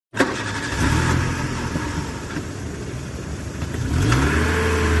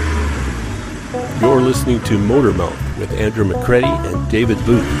You're listening to Motormouth with Andrew McCready and David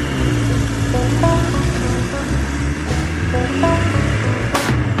Booth.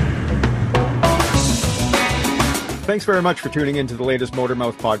 Thanks very much for tuning in to the latest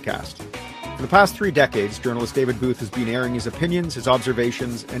Motormouth podcast. For the past 3 decades, journalist David Booth has been airing his opinions, his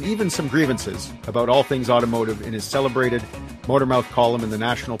observations, and even some grievances about all things automotive in his celebrated Motormouth column in the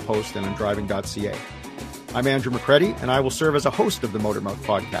National Post and on driving.ca. I'm Andrew McCready, and I will serve as a host of the Motormouth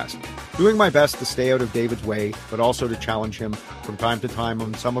podcast, doing my best to stay out of David's way, but also to challenge him from time to time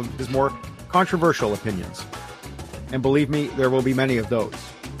on some of his more controversial opinions. And believe me, there will be many of those.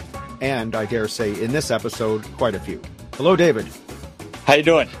 And I dare say, in this episode, quite a few. Hello, David. How you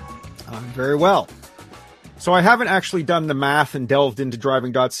doing? I'm very well. So I haven't actually done the math and delved into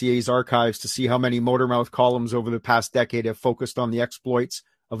driving.ca's archives to see how many Motormouth columns over the past decade have focused on the exploits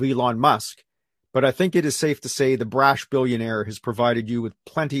of Elon Musk. But I think it is safe to say the brash billionaire has provided you with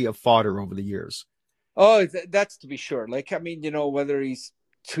plenty of fodder over the years. Oh, that's to be sure. Like, I mean, whether he's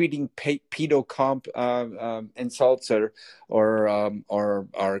tweeting pedo comp insults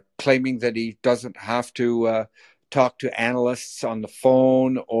or claiming that he doesn't have to talk to analysts on the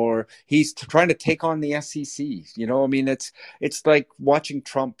phone, or he's trying to take on the SEC. I mean, it's like watching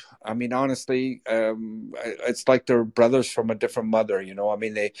Trump. I mean, honestly, it's like they're brothers from a different mother. I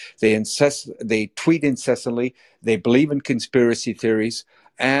mean, they tweet incessantly. They believe in conspiracy theories,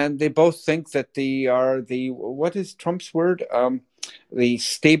 and they both think that they are what is Trump's word? The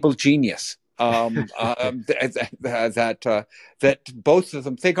stable genius. That both of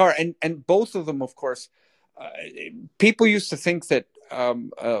them think are, and both of them, of course. People used to think that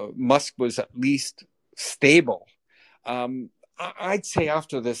Musk was at least stable. I'd say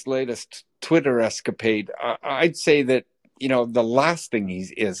after this latest Twitter escapade, I'd say that the last thing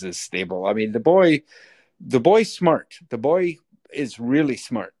he is stable. I mean, the boy's smart. The boy is really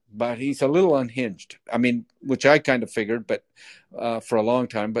smart, but he's a little unhinged. I mean, which I kind of figured, but for a long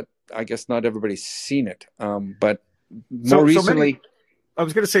time. But I guess not everybody's seen it. But more recently. I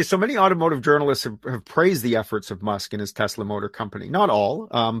was going to say, so many automotive journalists have praised the efforts of Musk and his Tesla Motor Company. Not all,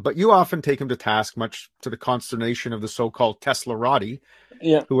 but you often take him to task, much to the consternation of the so-called Teslarati,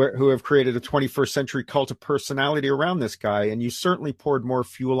 who have created a 21st century cult of personality around this guy. And you certainly poured more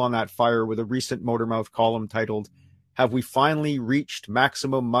fuel on that fire with a recent Motormouth column titled, "Have We Finally Reached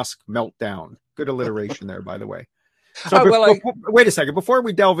Maximum Musk Meltdown?" Good alliteration there, by the way. So wait a second. Before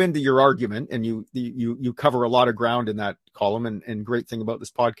we delve into your argument, and you cover a lot of ground in that column, and great thing about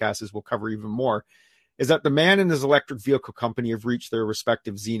this podcast is we'll cover even more, is that the man and his electric vehicle company have reached their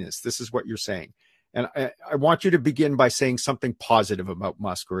respective zeniths. This is what you're saying. And I want you to begin by saying something positive about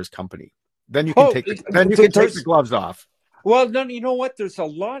Musk or his company. Then you can take the gloves off. Well, no, you know what? There's a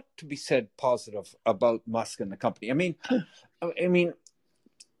lot to be said positive about Musk and the company. I mean,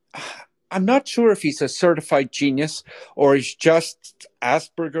 I'm not sure if he's a certified genius or he's just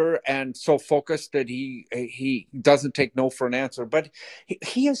Asperger and so focused that he doesn't take no for an answer. But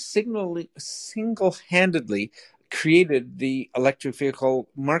he has single-handedly created the electric vehicle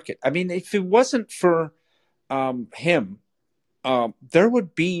market. I mean, if it wasn't for him, there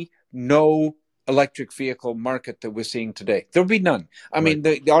would be no electric vehicle market that we're seeing today. There would be none. I mean,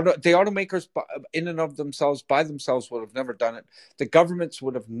 the automakers in and of themselves, by themselves, would have never done it. The governments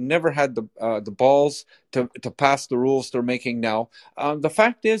would have never had the balls to pass the rules they're making now. The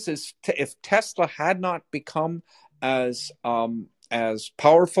fact is if Tesla had not become as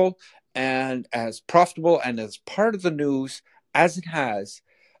powerful and as profitable and as part of the news as it has,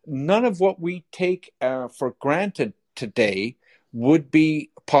 none of what we take for granted today would be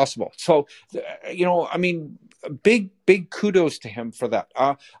possible. So, I mean, big kudos to him for that.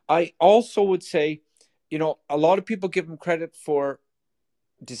 I also would say, a lot of people give him credit for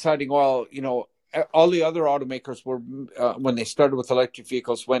deciding, well, all the other automakers were, when they started with electric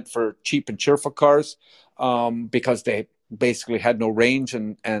vehicles, went for cheap and cheerful cars because they basically had no range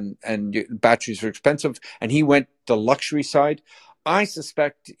and batteries were expensive. And he went the luxury side. I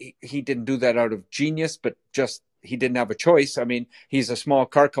suspect he didn't do that out of genius, but just he didn't have a choice. I mean, he's a small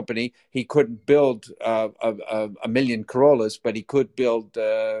car company. He couldn't build a million Corollas, but he could build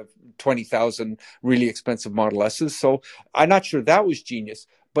 20,000 really expensive Model S's. So I'm not sure that was genius.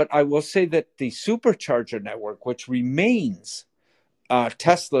 But I will say that the supercharger network, which remains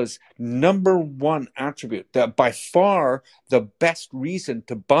Tesla's number one attribute, that by far the best reason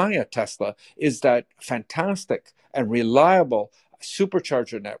to buy a Tesla, is that fantastic and reliable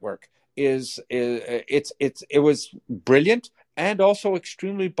supercharger network. It was brilliant. and also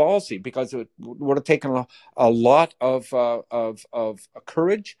extremely ballsy, because it would have taken a lot of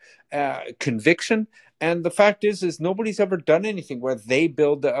courage, conviction. And the fact is nobody's ever done anything where they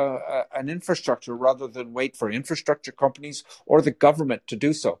build an infrastructure rather than wait for infrastructure companies or the government to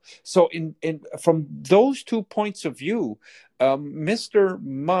do so. So from those 2 points of view, Mr.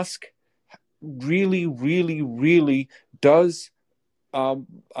 Musk really, really, really does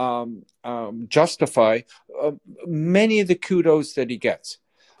justify many of the kudos that he gets.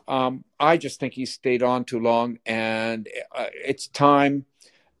 I just think he stayed on too long, and it's time.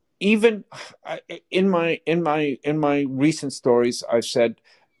 Even in my recent stories, I've said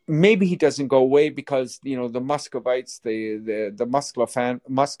maybe he doesn't go away because the Muscovites, the Musk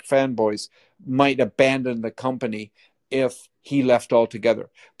fanboys might abandon the company if he left altogether.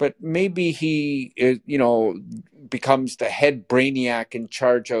 But maybe he becomes the head brainiac in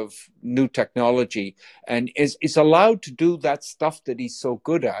charge of new technology and is allowed to do that stuff that he's so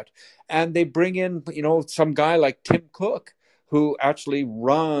good at. And they bring in some guy like Tim Cook, who actually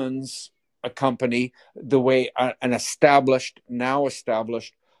runs a company the way an now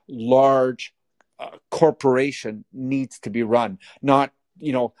established large corporation needs to be run. Not,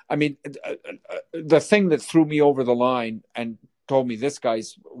 the thing that threw me over the line and told me this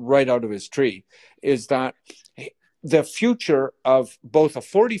guy's right out of his tree is that the future of both a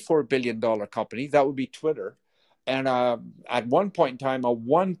 $44 billion company, that would be Twitter, and at one point in time, a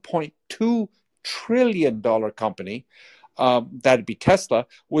 $1.2 trillion company, that'd be Tesla,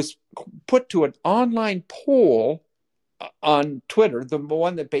 was put to an online poll on Twitter, the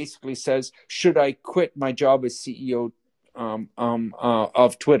one that basically says, should I quit my job as CEO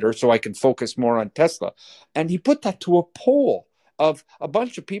of Twitter so I can focus more on Tesla? And he put that to a poll of a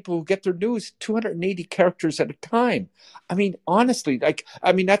bunch of people who get their news 280 characters at a time. I mean, honestly,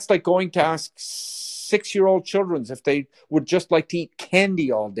 that's like going to ask 6-year-old children if they would just like to eat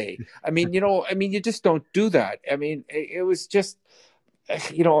candy all day. You just don't do that. It was just,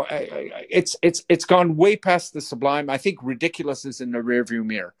 it's gone way past the sublime. I think ridiculous is in the rearview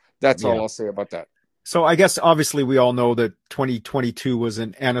mirror. That's all I'll say about that. So I guess obviously we all know that 2022 was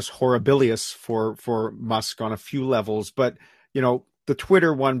an annus horribilis for Musk on a few levels, but the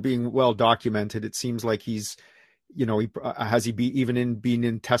Twitter one being well documented, it seems like he's, has he been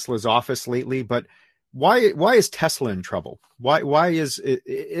in Tesla's office lately? But why is Tesla in trouble? Why is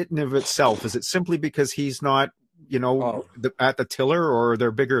it in of itself? Is it simply because he's not, at the tiller, or are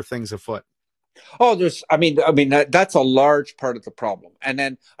there bigger things afoot? Oh, that's a large part of the problem. And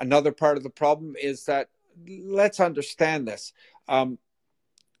then another part of the problem is that, let's understand this.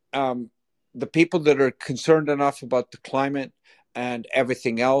 The people that are concerned enough about the climate and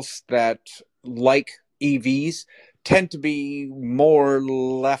everything else that like EVs tend to be more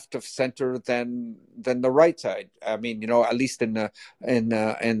left of center than the right side. At least in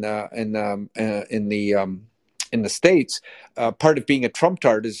the States, part of being a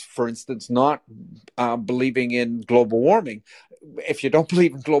Trump-tard is, for instance, not believing in global warming. If you don't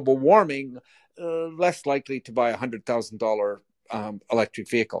believe in global warming, less likely to buy a $100,000 electric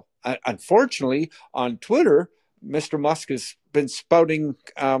vehicle. Unfortunately, on Twitter, Mr. Musk has been spouting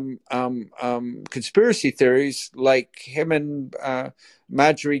conspiracy theories like him and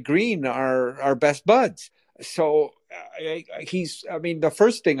Marjorie Green are best buds. So the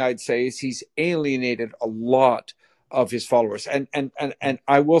first thing I'd say is he's alienated a lot of his followers. And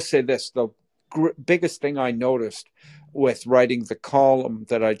I will say this, the biggest thing I noticed with writing the column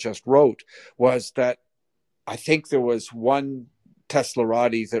that I just wrote was that I think there was one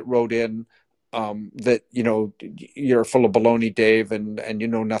Teslarati that wrote in that you're full of baloney, Dave, and you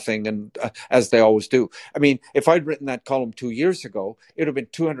know nothing, and as they always do. If I'd written that column 2 years ago, it would have been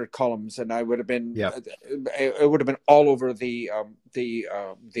 200 columns, and I would have been it would have been all over the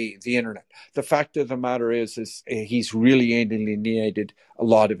internet. The fact of the matter is he's really alienated a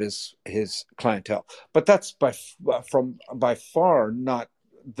lot of his clientele, but that's by far not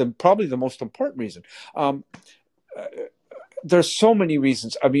probably the most important reason. There's so many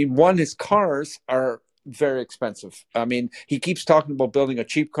reasons. One, his cars are very expensive. He keeps talking about building a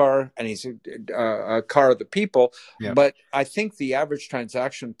cheap car, and he's a car of the people. Yeah. But I think the average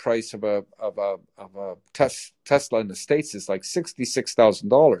transaction price of a Tesla in the States is like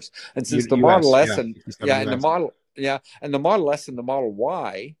 $66,000. And since the Model S and the Model S and the Model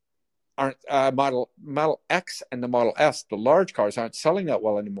Y aren't Model X and the Model S, the large cars, aren't selling that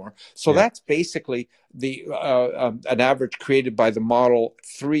well anymore. So that's basically the an average created by the Model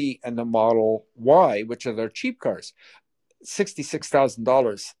 3 and the Model Y, which are their cheap cars.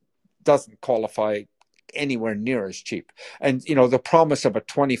 $66,000 doesn't qualify anywhere near as cheap. And the promise of a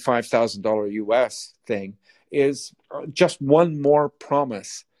 $25,000 US thing is just one more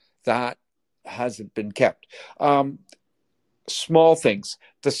promise that hasn't been kept. Small things,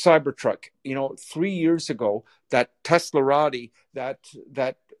 the Cybertruck, 3 years ago, that Teslarati, that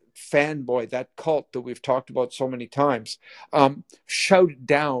fanboy, that cult that we've talked about so many times, shouted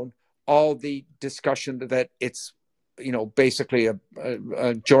down all the discussion that it's basically a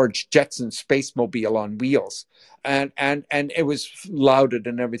George Jetson space mobile on wheels, and it was lauded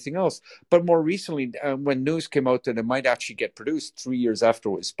and everything else. But more recently, when news came out that it might actually get produced 3 years after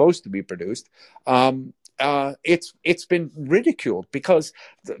it was supposed to be produced, it's been ridiculed because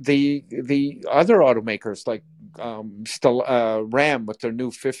the other automakers like Ram with their new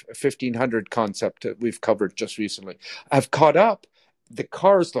 1500 concept that we've covered just recently have caught up. The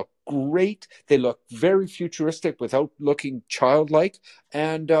cars look great. They look very futuristic without looking childlike.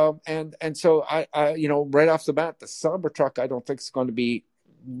 And so I right off the bat, the Cybertruck I don't think is going to be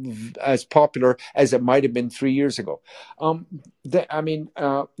as popular as it might have been 3 years ago. Then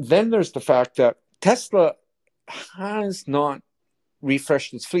there's the fact that Tesla has not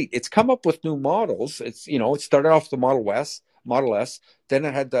refreshed its fleet. It's come up with new models. It started off the Model S, then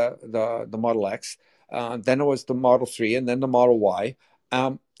it had the Model X, then it was the Model 3, and then the Model Y.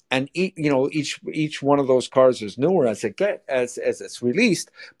 And each one of those cars is newer as it's released,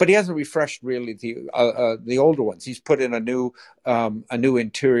 but he hasn't refreshed really the older ones. He's put in a new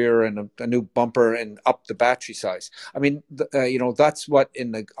interior and a new bumper and upped the battery size. I mean, that's what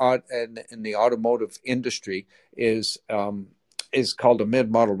in the automotive industry is called a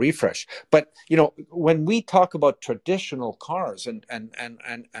mid-model refresh. But when we talk about traditional cars, and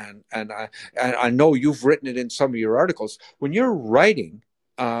I know you've written it in some of your articles, when you're writing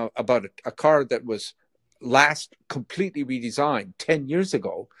about a car that was last completely redesigned 10 years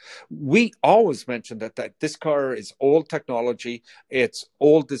ago, we always mention that this car is old technology, it's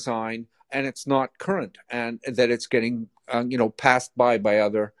old design, and it's not current, and that it's getting passed by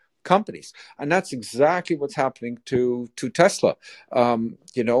other companies. And that's exactly what's happening to Tesla. To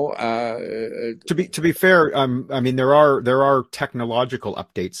be fair, I mean, there are technological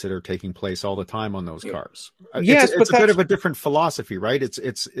updates that are taking place all the time on those cars. Yes, it's a bit of a different philosophy, right?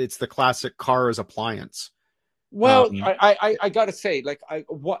 It's the classic car as appliance. Well, I got to say, like,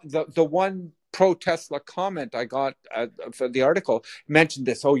 the one pro Tesla comment I got for the article mentioned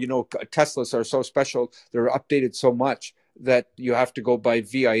this. Teslas are so special; they're updated so much that you have to go by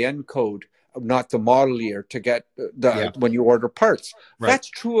VIN code, not the model year, to get when you order parts. Right. That's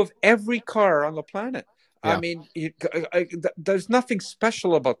true of every car on the planet. Yeah. I mean, there's nothing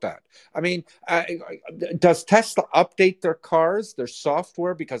special about that. I mean, does Tesla update their cars, their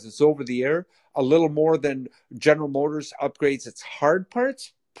software, because it's over the air, a little more than General Motors upgrades its hard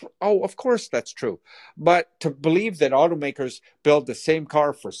parts? Oh, of course that's true. But to believe that automakers build the same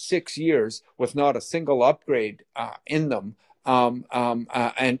car for 6 years with not a single upgrade in them,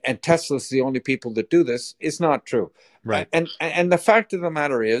 and Tesla's the only people that do this, is not true. Right. And the fact of the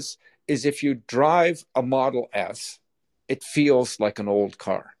matter is if you drive a Model S, it feels like an old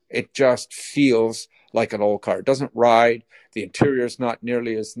car. It just feels like an old car. It doesn't ride. The interior is not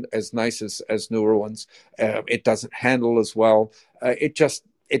nearly as nice as newer ones. It doesn't handle as well.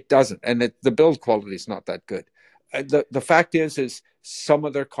 It doesn't. And the build quality is not that good. The fact is some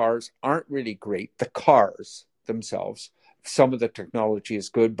of their cars aren't really great. The cars themselves, some of the technology is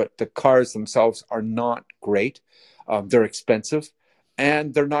good, but the cars themselves are not great. They're expensive,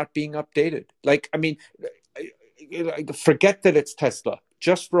 and they're not being updated. Like, I mean, forget that it's Tesla.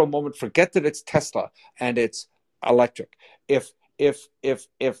 Just for a moment, forget that it's Tesla and it's electric. If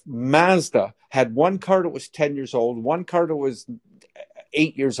Mazda had one car that was 10 years old, one car that was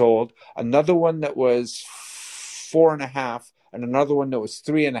 8 years old, another one that was 4.5, and another one that was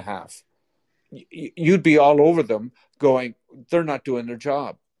 3.5, you'd be all over them going, they're not doing their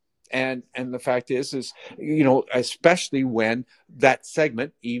job. And the fact is, especially when that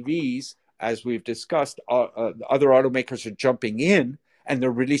segment, EVs, as we've discussed, other automakers are jumping in and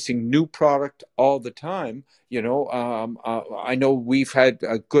they're releasing new product all the time. I know we've had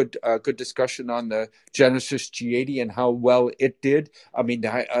a good discussion on the Genesis G80 and how well it did. I mean, the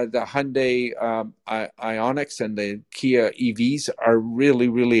Hyundai Ioniqs and the Kia EVs are really,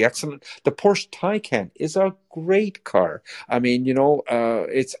 really excellent. The Porsche Taycan is a great car. I mean,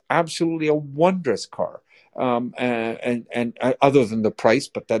 it's absolutely a wondrous car. And other than the price,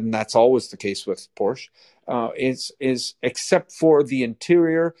 but then that's always the case with Porsche, is except for the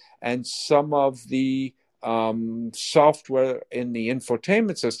interior and some of the software in the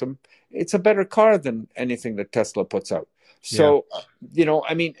infotainment system, it's a better car than anything that Tesla puts out. So,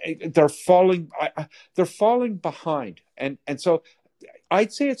 I mean, they're falling behind. And so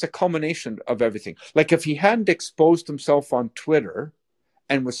I'd say it's a culmination of everything. Like if he hadn't exposed himself on Twitter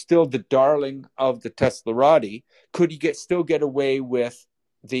and was still the darling of the Teslarati, could he still get away with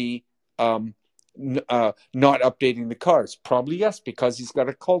the not updating the cars? Probably yes, because he's got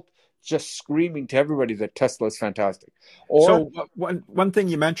a cult just screaming to everybody that Tesla is fantastic. So one thing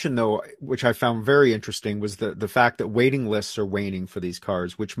you mentioned, though, which I found very interesting, was the fact that waiting lists are waning for these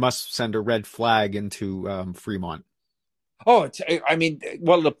cars, which must send a red flag into Fremont. Oh,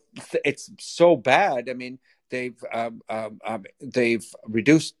 it's so bad. I mean, they've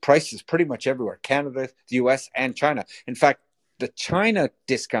reduced prices pretty much everywhere: Canada, the U.S., and China. In fact, the China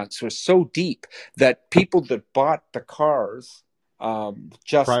discounts were so deep that people that bought the cars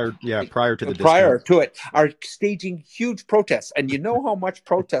prior to it are staging huge protests. And you know how much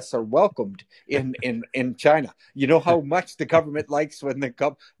protests are welcomed in China. You know how much the government likes when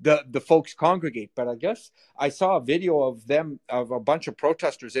the folks congregate. But I guess I saw a video of a bunch of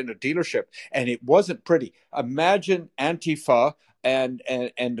protesters in a dealership, and it wasn't pretty. Imagine Antifa and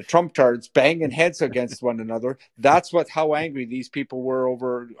the Trump tards banging heads against one another. That's how angry these people were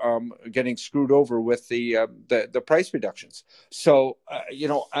over getting screwed over with the price reductions. So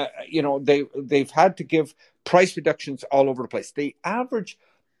they've had to give price reductions all over the place. The average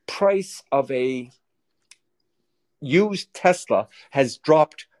price of a used Tesla has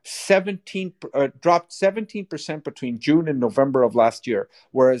dropped 17% between June and November of last year,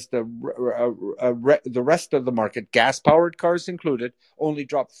 whereas the rest of the market, gas-powered cars included, only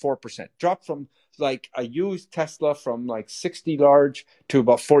dropped 4%. Dropped from like a used Tesla from like 60 large to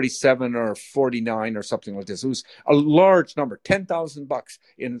about 47 or 49 or something like this. It was a large number, $10,000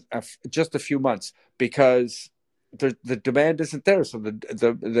 in just a few months, because the demand isn't there, so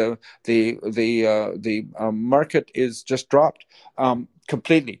the market is just dropped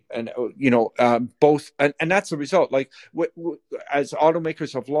completely, and both, and that's a result. Like as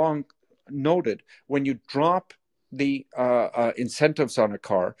automakers have long noted, when you drop the incentives on a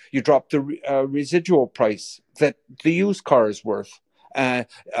car, you drop the residual price that the used car is worth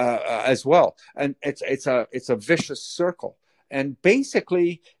as well, and it's a vicious circle. And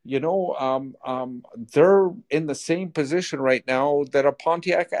basically, they're in the same position right now that a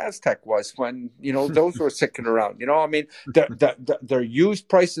Pontiac Aztek was when, those were sticking around. I mean, their used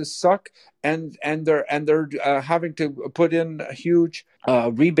prices suck, and they're having to put in huge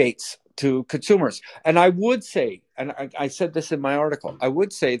rebates to consumers. And I would say, and I said this in my article, I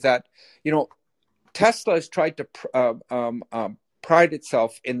would say that, Tesla has tried to pride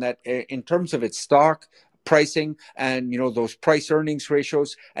itself in that, in terms of its stock pricing and those price earnings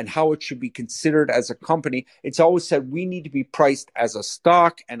ratios and how it should be considered as a company. It's always said we need to be priced as a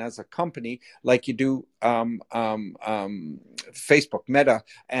stock and as a company, like you do Facebook, Meta,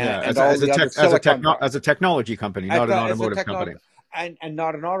 and all the other as a technology company, not an automotive company, and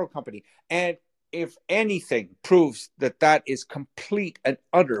not an auto company. And if anything proves that is complete and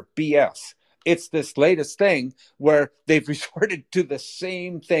utter BS, it's this latest thing where they've resorted to the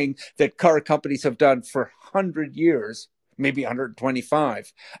same thing that car companies have done for 100 years, maybe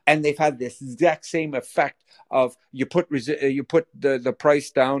 125, and they've had this exact same effect of you put the price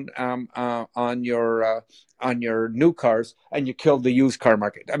down on your new cars, and you kill the used car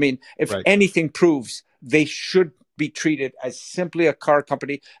market. I mean, if anything proves, they should be treated as simply a car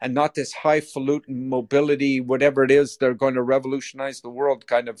company and not this highfalutin mobility, whatever it is, they're going to revolutionize the world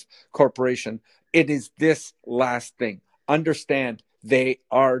kind of corporation. It is this last thing. Understand, they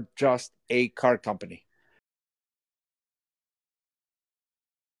are just a car company.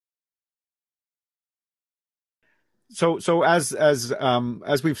 So as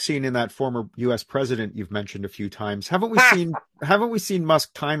we've seen in that former U.S. president you've mentioned a few times, haven't we seen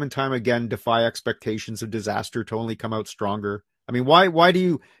Musk time and time again defy expectations of disaster to only come out stronger? I mean, why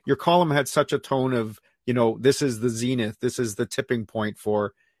do your column had such a tone of, this is the zenith, this is the tipping point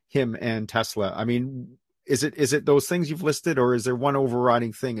for him and Tesla? I mean, is it those things you've listed, or is there one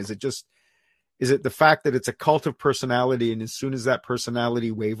overriding thing? Is it the fact that it's a cult of personality, and as soon as that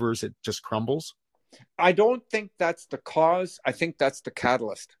personality wavers, it just crumbles? I don't think that's the cause. I think that's the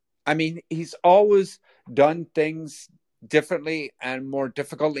catalyst. I mean, he's always done things differently and more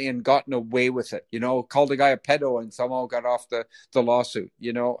difficultly and gotten away with it. Called a guy a pedo and somehow got off the lawsuit,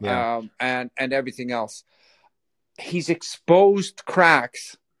 and everything else. He's exposed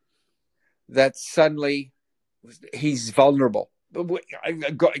cracks that suddenly he's vulnerable.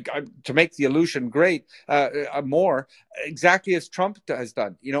 To make the illusion great more, exactly as Trump has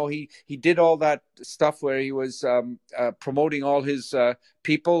done. He did all that stuff where he was promoting all his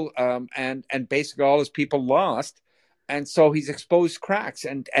people, and basically all his people lost, And so he's exposed cracks,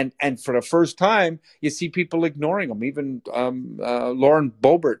 and for the first time, you see people ignoring him. Even Lauren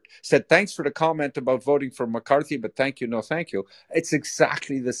Boebert said, "Thanks for the comment about voting for McCarthy, but thank you, no thank you." It's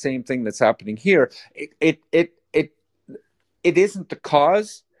exactly the same thing that's happening here. It isn't the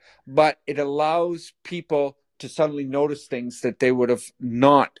cause, but it allows people to suddenly notice things that they would have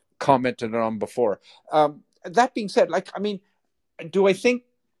not commented on before. That being said, do I think?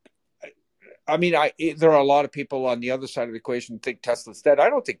 There are a lot of people on the other side of the equation who think Tesla's dead. I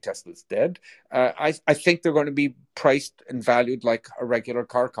don't think Tesla's dead. I think they're going to be priced and valued like a regular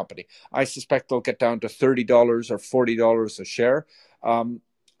car company. I suspect they'll get down to $30 or $40 a share.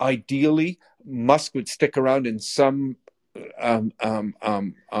 Ideally, Musk would stick around in some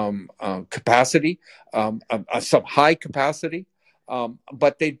capacity, some high capacity,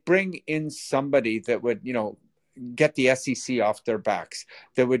 but they'd bring in somebody that would, get the SEC off their backs,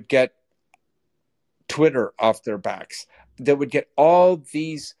 that would get Twitter off their backs, that would get all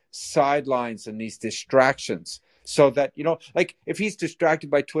these sidelines and these distractions, so that, if he's distracted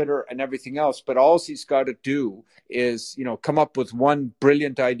by Twitter and everything else, but all he's got to do is, come up with one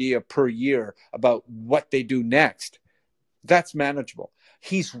brilliant idea per year about what they do next, that's manageable.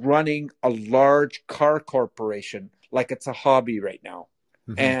 He's running a large car corporation like it's a hobby right now.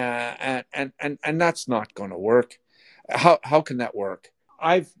 Mm-hmm. And that's not going to work. How can that work?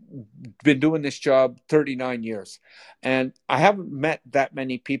 I've been doing this job 39 years, and I haven't met that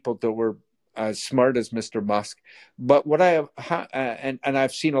many people that were as smart as Mr. Musk. But what I have, and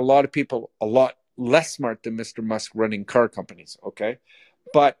I've seen a lot of people a lot less smart than Mr. Musk running car companies. Okay,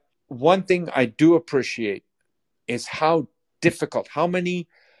 but one thing I do appreciate is how difficult, how many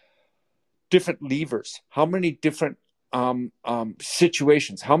different levers, how many different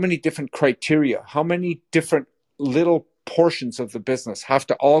situations, how many different criteria, how many different little portions of the business have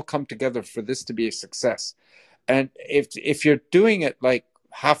to all come together for this to be a success. And if you're doing it like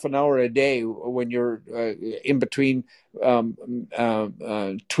half an hour a day when you're in between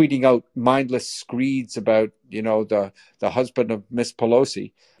tweeting out mindless screeds about the husband of Miss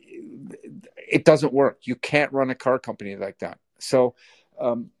Pelosi, it doesn't work. You can't run a car company like that. So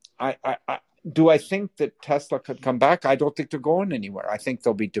do I think that Tesla could come back? I don't think they're going anywhere. I think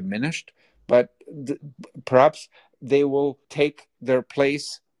they'll be diminished, but perhaps they will take their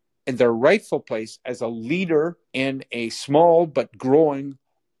place in their rightful place as a leader in a small but growing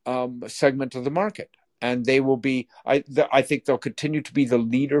segment of the market. And they will be, I think they'll continue to be the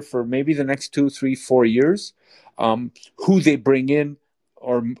leader for maybe the next 2, 3, 4 years. Who they bring in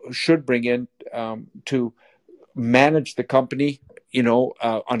or should bring in to manage the company,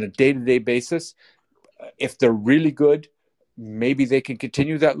 on a day-to-day basis. If they're really good, maybe they can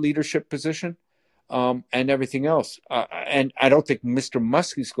continue that leadership position. And everything else. And I don't think Mr.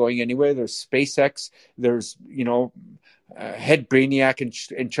 Musk is going anywhere. There's SpaceX. There's, head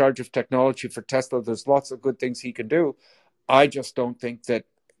brainiac in charge of technology for Tesla. There's lots of good things he can do. I just don't think that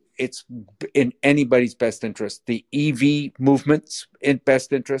it's in anybody's best interest. The EV movement's in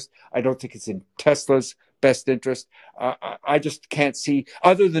best interest. I don't think it's in Tesla's best interest. I just can't see,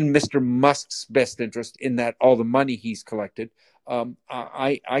 other than Mr. Musk's best interest in that all the money he's collected,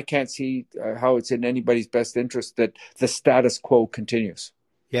 I can't see how it's in anybody's best interest that the status quo continues.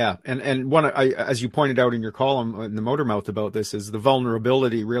 Yeah, and as you pointed out in your column in the Motor Mouth about this, is the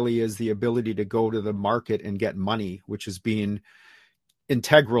vulnerability really is the ability to go to the market and get money, which is being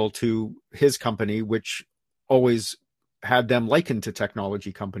integral to his company, which always had them likened to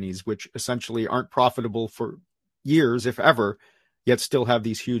technology companies, which essentially aren't profitable for years, if ever, yet still have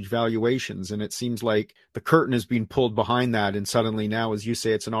these huge valuations. And it seems like the curtain is being pulled behind that. And suddenly now, as you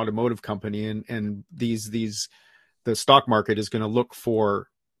say, it's an automotive company, and the stock market is going to look for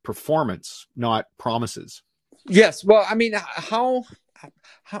performance, not promises. Yes. Well, how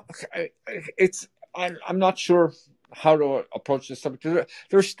it's, I'm not sure how to approach this subject.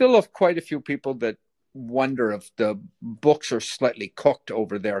 There's still quite a few people that wonder if the books are slightly cooked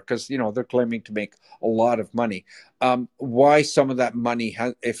over there, because they're claiming to make a lot of money. Why some of that money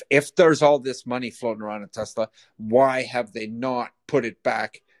if there's all this money floating around at Tesla, why have they not put it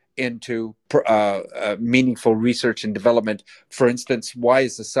back into meaningful research and development? For instance, why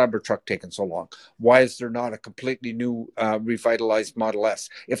is the Cybertruck taking so long? Why is there not a completely new revitalized Model S?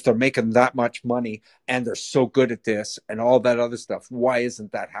 If they're making that much money and they're so good at this and all that other stuff, why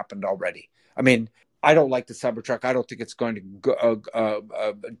isn't that happened already? I don't like the Cybertruck. I don't think it's going to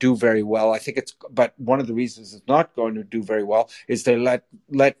do very well. But one of the reasons it's not going to do very well is they let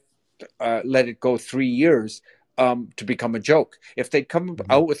it go 3 years to become a joke. If they'd come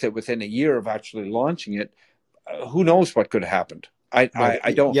out with it within a year of actually launching it, who knows what could have happened.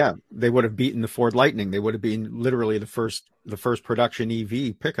 I don't. Yeah, they would have beaten the Ford Lightning. They would have been literally the first production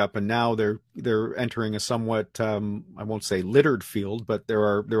EV pickup, and now they're entering a somewhat I won't say littered field, but there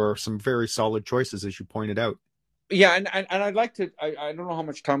are some very solid choices, as you pointed out. Yeah, and I'd like to. I don't know how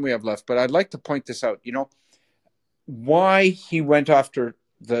much time we have left, but I'd like to point this out. Why he went after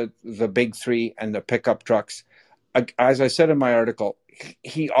the big three and the pickup trucks. As I said in my article,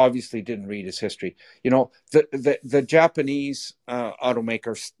 he obviously didn't read his history. The Japanese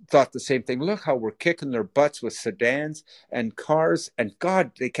automakers thought the same thing. Look how we're kicking their butts with sedans and cars, and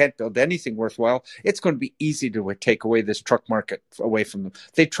God, they can't build anything worthwhile. It's going to be easy to take away this truck market away from them.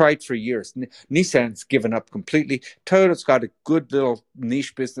 They tried for years. Nissan's given up completely. Toyota's got a good little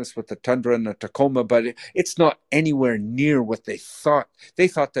niche business with the Tundra and the Tacoma, but it's not anywhere near what they thought. They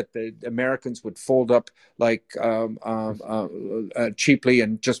thought that the Americans would fold up like cheaply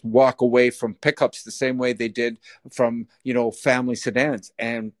and just walk away from pickups the same way they did from family sedans.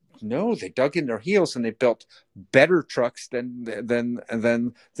 And no, they dug in their heels and they built better trucks than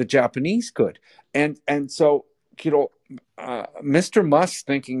the Japanese could. And so Mr. Musk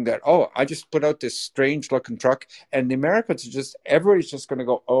thinking that, I just put out this strange looking truck, and the Americans everybody's just going to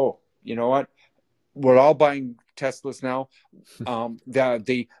go, oh, you know what? We're all buying Teslas now.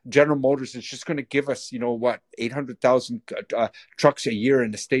 The General Motors is just going to give us, 800,000 trucks a year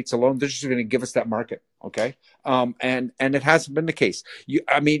in the States alone. They're just going to give us that market, okay? And it hasn't been the case.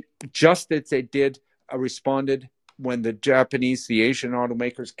 Just as they did responded when the Asian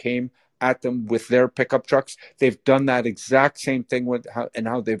automakers came at them with their pickup trucks. They've done that exact same thing with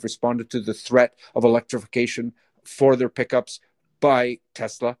how they've responded to the threat of electrification for their pickups by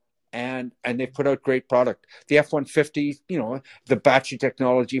Tesla. And they put out great product. The F-150, the battery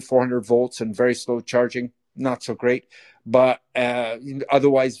technology, 400 volts and very slow charging, not so great, but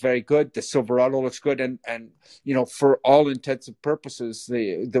otherwise very good. The Silverado looks good, and for all intents and purposes,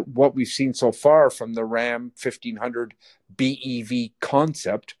 the what we've seen so far from the Ram 1500 BEV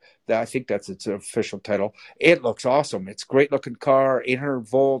concept, I think that's its official title. It looks awesome. It's a great looking car, 800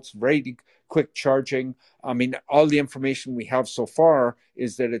 volts, very quick charging. All the information we have so far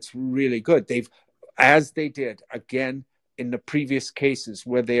is that it's really good. As they did again in the previous cases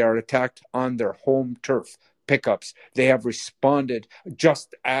where they are attacked on their home turf pickups, they have responded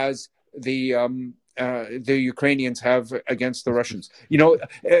just as the Ukrainians have against the Russians.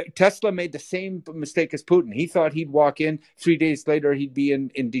 Tesla made the same mistake as Putin. He thought he'd walk in 3 days later, he'd be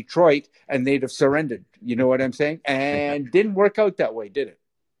in Detroit and they'd have surrendered. You know what I'm saying? And didn't work out that way, did it?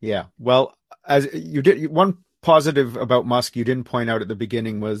 Yeah. Well, as you did, one positive about Musk you didn't point out at the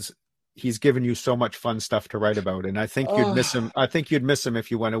beginning was he's given you so much fun stuff to write about, and I think you'd miss him. I think you'd miss him if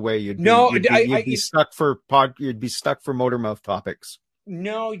you went away. You'd be stuck for Motormouth topics.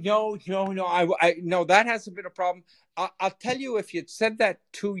 No. No, that hasn't been a problem. I'll tell you, if you'd said that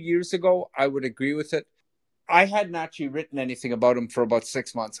 2 years ago, I would agree with it. I hadn't actually written anything about him for about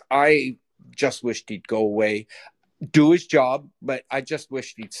 6 months. I just wished he'd go away, do his job, but I just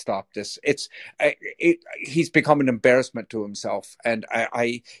wished he'd stop this. He's become an embarrassment to himself, and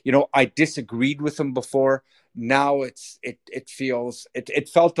I disagreed with him before. Now it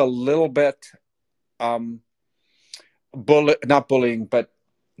felt a little bit not bullying, but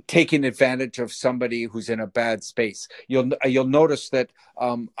taking advantage of somebody who's in a bad space. You'll notice that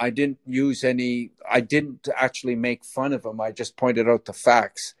I didn't actually make fun of him. I just pointed out the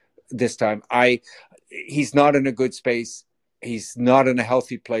facts this time. He's not in a good space. He's not in a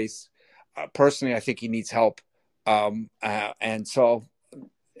healthy place. Personally, I think he needs help. And so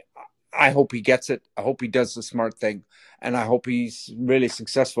I hope he gets it. I hope he does the smart thing. And I hope he's really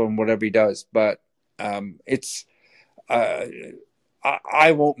successful in whatever he does. But I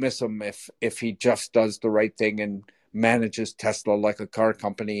won't miss him if he just does the right thing and manages Tesla like a car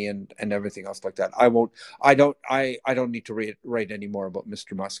company and everything else like that. I don't need to write any more about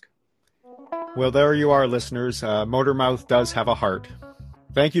Mr. Musk. Well, there you are, listeners. Motormouth does have a heart.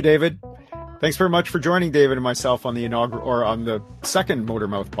 Thank you, David. Thanks very much for joining David and myself on the second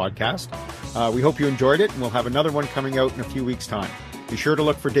Motormouth podcast. We hope you enjoyed it, and we'll have another one coming out in a few weeks' time. Be sure to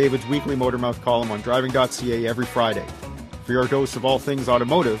look for David's weekly Motormouth column on driving.ca every Friday. For your dose of all things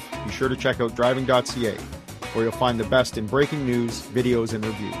automotive, be sure to check out driving.ca, where you'll find the best in breaking news, videos, and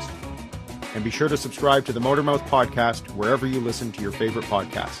reviews. And be sure to subscribe to the Motormouth podcast wherever you listen to your favorite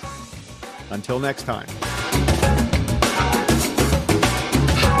podcasts. Until next time.